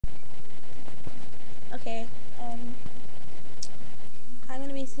Okay, I'm going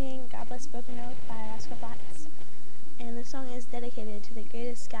to be singing God Bless Broken Road by Rascal Flatts, and the song is dedicated to the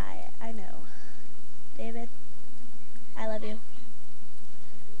greatest guy I know. David, I love you.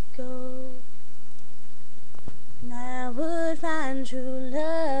 Go, and I would find true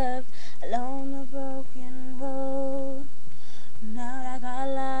love along the broken road. Now I got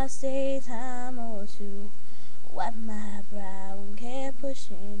lost a time or two, wipe my brow and kept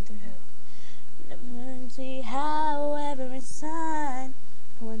pushing through. Never see how every sign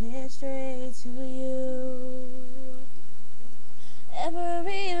pointed straight to you.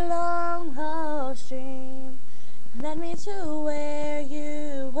 Every long haul stream led me to where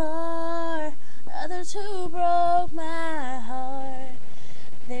you are. Others who broke my heart,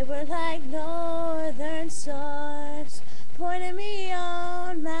 they were like northern stars, pointing me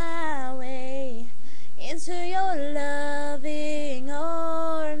on my way into your loving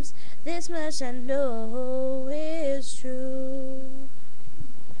arms. This much I know is true,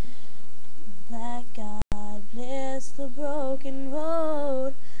 that God blessed the broken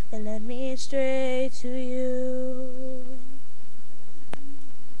road that led me straight to you.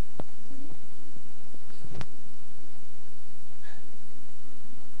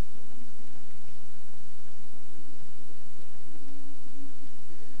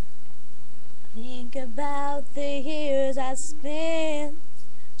 Think about the years I spent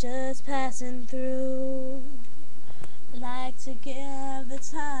just passing through. Like to give the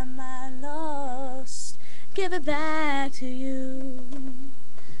time I lost, give it back to you.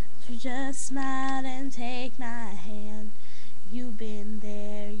 So just smile and take my hand. You've been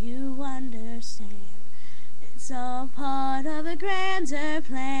there, you understand. It's all part of a grander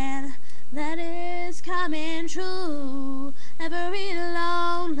plan that is coming true. Every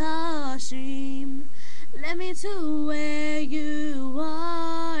long lost dream led me to where you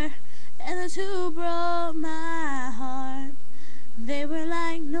are. And the two broke my heart. They were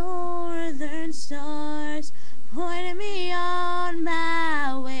like northern stars, pointing me on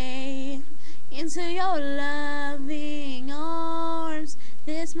my way into your loving arms.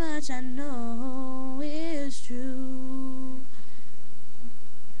 This much I know is true,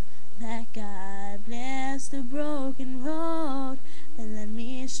 that God blessed the broken road that led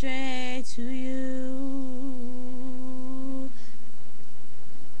me straight to you.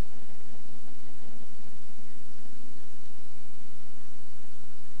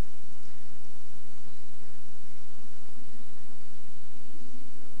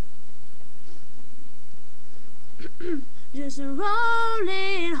 Just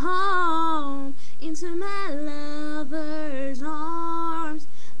rolling home into my lover's arms.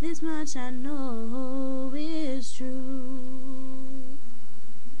 This much I know is true,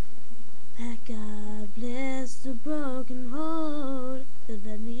 that God blessed the broken road that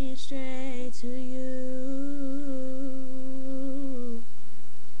led me straight to you.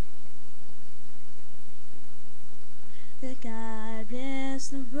 That God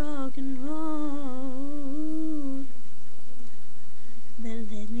blessed the broken road